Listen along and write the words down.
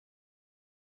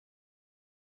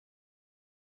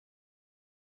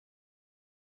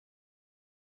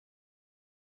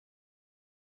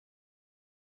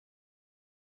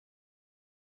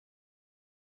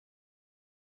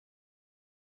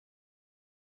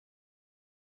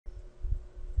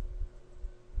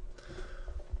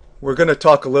We're going to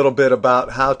talk a little bit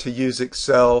about how to use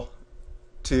Excel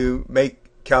to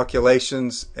make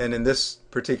calculations, and in this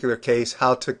particular case,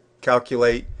 how to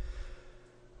calculate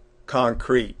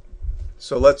concrete.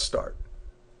 So let's start.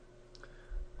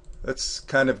 Let's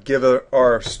kind of give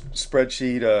our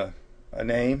spreadsheet a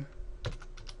name.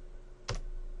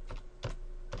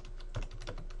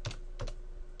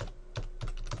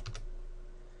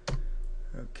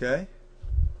 Okay.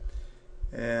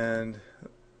 And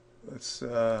let's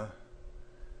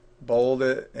bold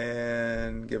it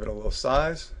and give it a little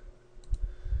size.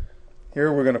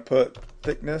 Here we're going to put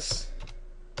thickness,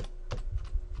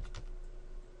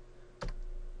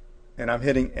 and I'm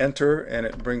hitting enter, and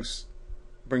it brings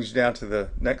you down to the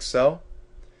next cell.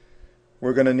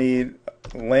 We're going to need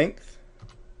length.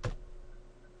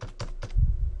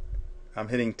 I'm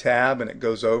hitting tab and it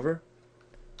goes over.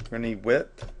 We're going to need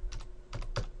width.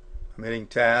 I'm hitting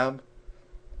tab.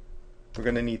 We're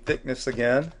going to need thickness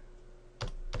again.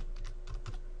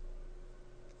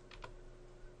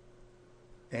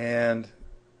 And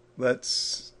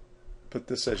let's put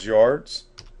this as yards.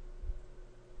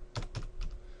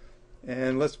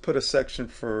 And let's put a section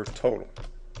for total.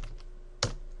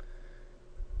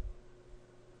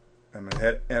 I'm going to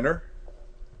hit enter.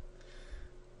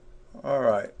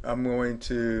 Alright, I'm going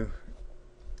to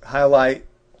highlight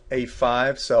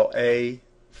A5, cell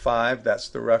A5, that's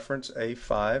the reference,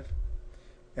 A5.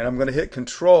 And I'm going to hit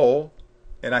control,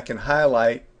 and I can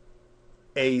highlight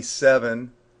A7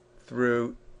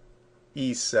 through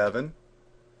E7.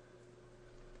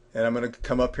 And I'm going to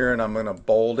come up here and I'm going to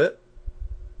bold it,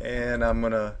 and I'm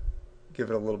going to give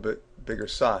it a little bit bigger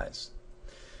size.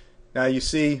 Now you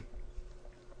see,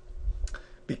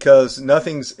 because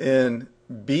nothing's in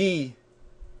B5,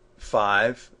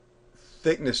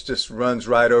 thickness just runs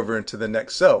right over into the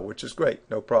next cell, which is great,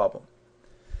 no problem.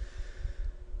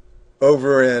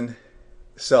 Over in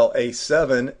cell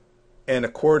A7, and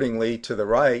accordingly to the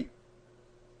right,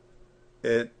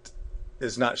 it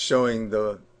is not showing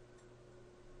the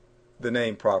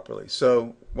name properly.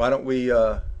 So why don't we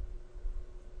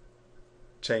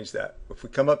change that? If we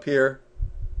come up here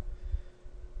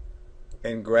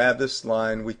and grab this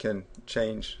line, we can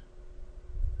change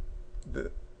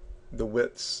the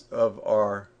widths of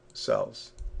our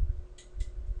cells.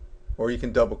 Or you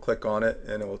can double click on it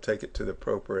and it will take it to the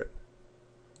appropriate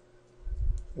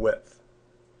width.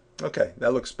 Okay,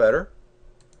 that looks better.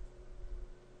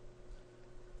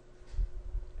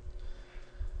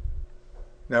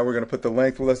 Now we're going to put the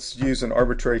length. Well, let's use an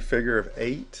arbitrary figure of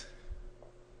 8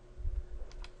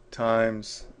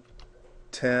 times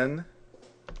 10.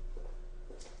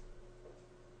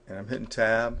 And I'm hitting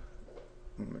tab.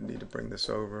 I'm going to need to bring this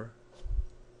over.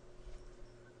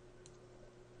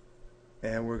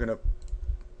 And we're going to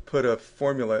put a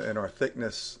formula in our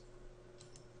thickness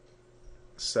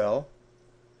cell.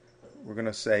 We're going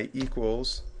to say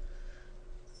equals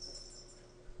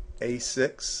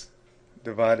A6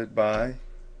 divided by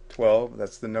 12.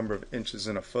 That's the number of inches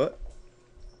in a foot.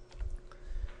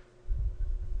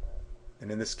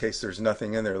 And in this case there's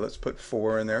nothing in there. Let's put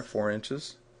 4 in there, 4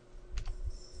 inches.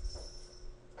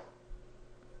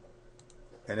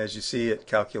 And as you see, it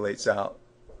calculates out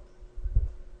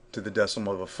to the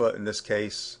decimal of a foot. In this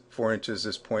case, 4 inches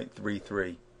is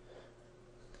 0.33.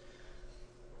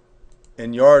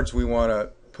 In yards, we want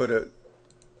to put a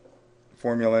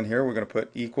formula in here. We're going to put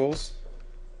equals,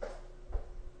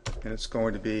 and it's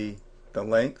going to be the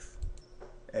length,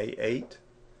 A8,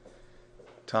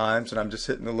 times, and I'm just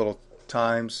hitting the little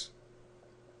times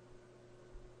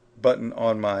button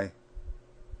on my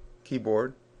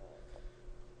keyboard,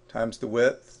 times the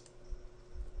width,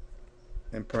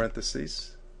 in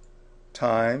parentheses,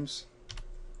 times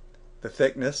the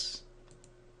thickness,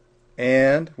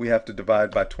 and we have to divide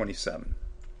by 27.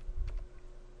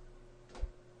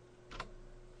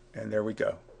 And there we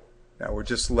go. Now we're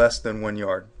just less than 1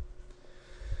 yard.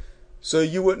 So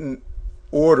you wouldn't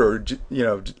order,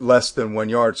 less than 1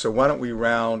 yard. So why don't we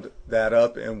round that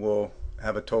up, and we'll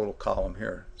have a total column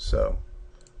here. So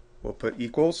we'll put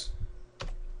equals,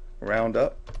 round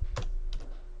up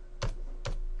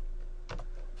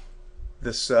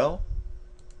this cell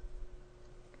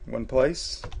one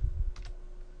place,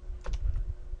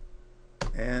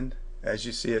 and as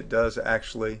you see, it does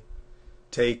actually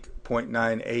take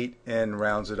 0.98 and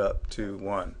rounds it up to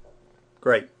 1.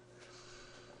 Great.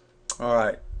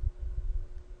 Alright.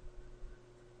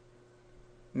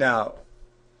 Now,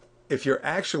 if you're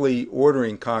actually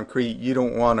ordering concrete, you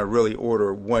don't want to really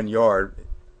order 1 yard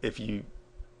if you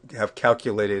have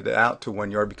calculated it out to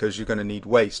 1 yard, because you're going to need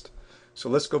waste. So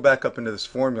let's go back up into this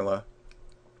formula,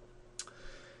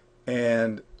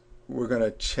 and we're going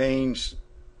to change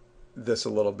this a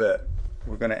little bit.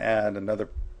 We're going to add another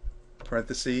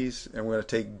parentheses, and we're going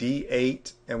to take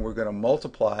D8 and we're going to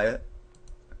multiply it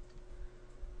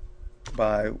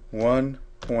by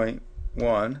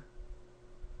 1.1,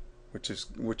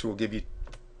 which will give you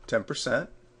 10%.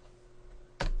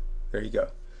 There you go.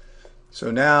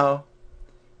 So now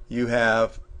you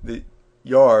have the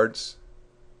yards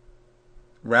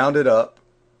rounded up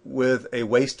with a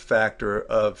waste factor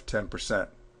of 10%,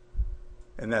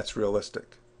 and that's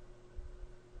realistic.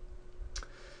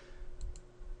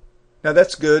 Now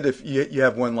that's good if you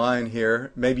have one line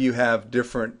here. Maybe you have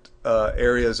different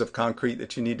areas of concrete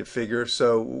that you need to figure,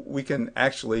 so we can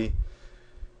actually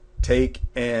take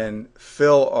and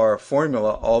fill our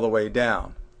formula all the way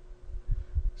down.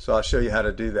 So I'll show you how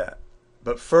to do that.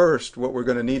 But first, what we're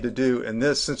going to need to do in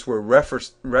this, since we're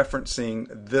referencing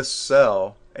this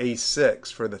cell,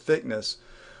 A6, for the thickness,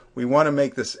 we want to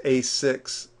make this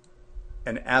A6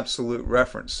 an absolute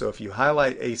reference. So if you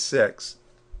highlight A6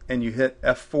 and you hit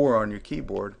F4 on your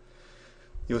keyboard,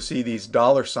 you'll see these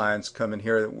dollar signs come in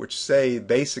here which say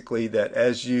basically that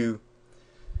as you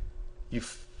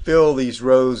fill these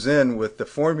rows in with the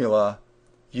formula,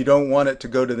 you don't want it to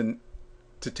go to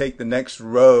take the next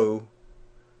row.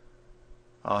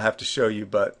 I'll have to show you,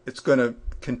 but it's going to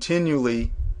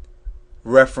continually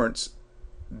reference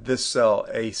this cell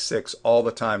A6 all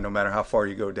the time, no matter how far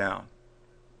you go down.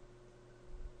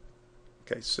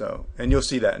 Okay, so, and you'll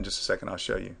see that in just a second. I'll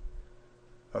show you.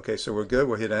 Okay, so we're good.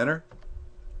 We'll hit enter.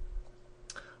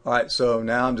 All right, so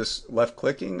now I'm just left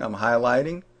clicking, I'm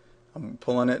highlighting, I'm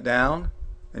pulling it down,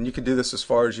 and you can do this as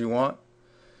far as you want.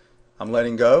 I'm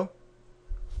letting go.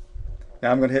 Now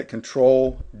I'm going to hit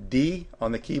Control D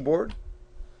on the keyboard,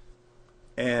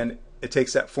 and it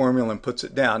takes that formula and puts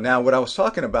it down. Now what I was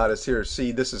talking about is here,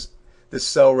 see, this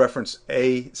cell reference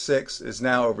A6 is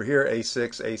now over here,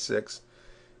 A6, A6,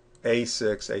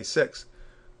 A6, A6.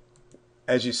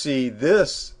 As you see,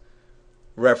 this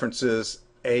references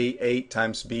A8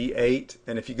 times B8,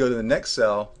 and if you go to the next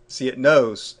cell, see, it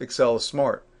knows, Excel is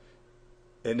smart.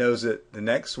 It knows that the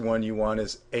next one you want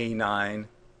is A9,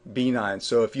 B9.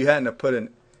 So if you hadn't have put an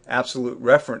absolute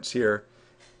reference here,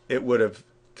 it would have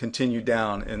continued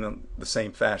down in the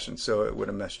same fashion, so it would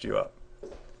have messed you up.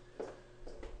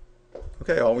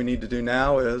 Okay, all we need to do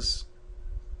now is,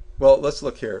 well, let's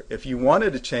look here. If you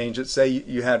wanted to change it, say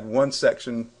you had one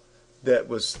section that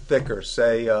was thicker,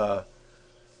 say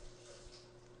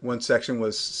one section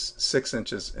was 6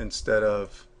 inches instead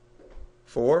of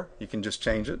 4, you can just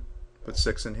change it, put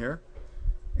 6 in here,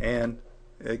 and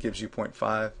it gives you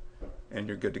 0.5, and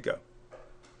you're good to go.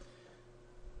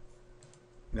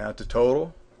 Now to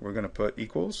total, we're going to put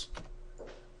equals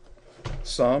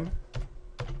sum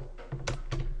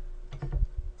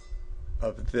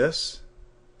of this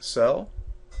cell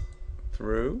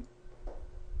through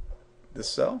this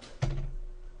cell,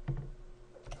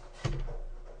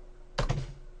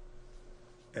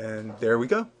 and there we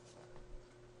go.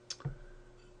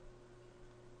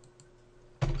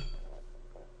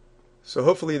 So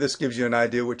hopefully this gives you an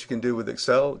idea what you can do with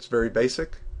Excel. It's very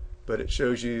basic, but it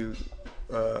shows you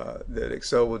that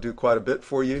Excel will do quite a bit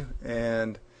for you,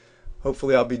 and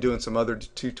hopefully I'll be doing some other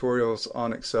tutorials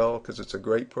on Excel because it's a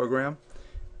great program,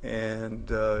 and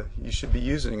you should be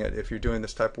using it if you're doing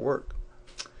this type of work.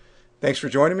 Thanks for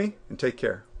joining me, and take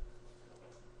care.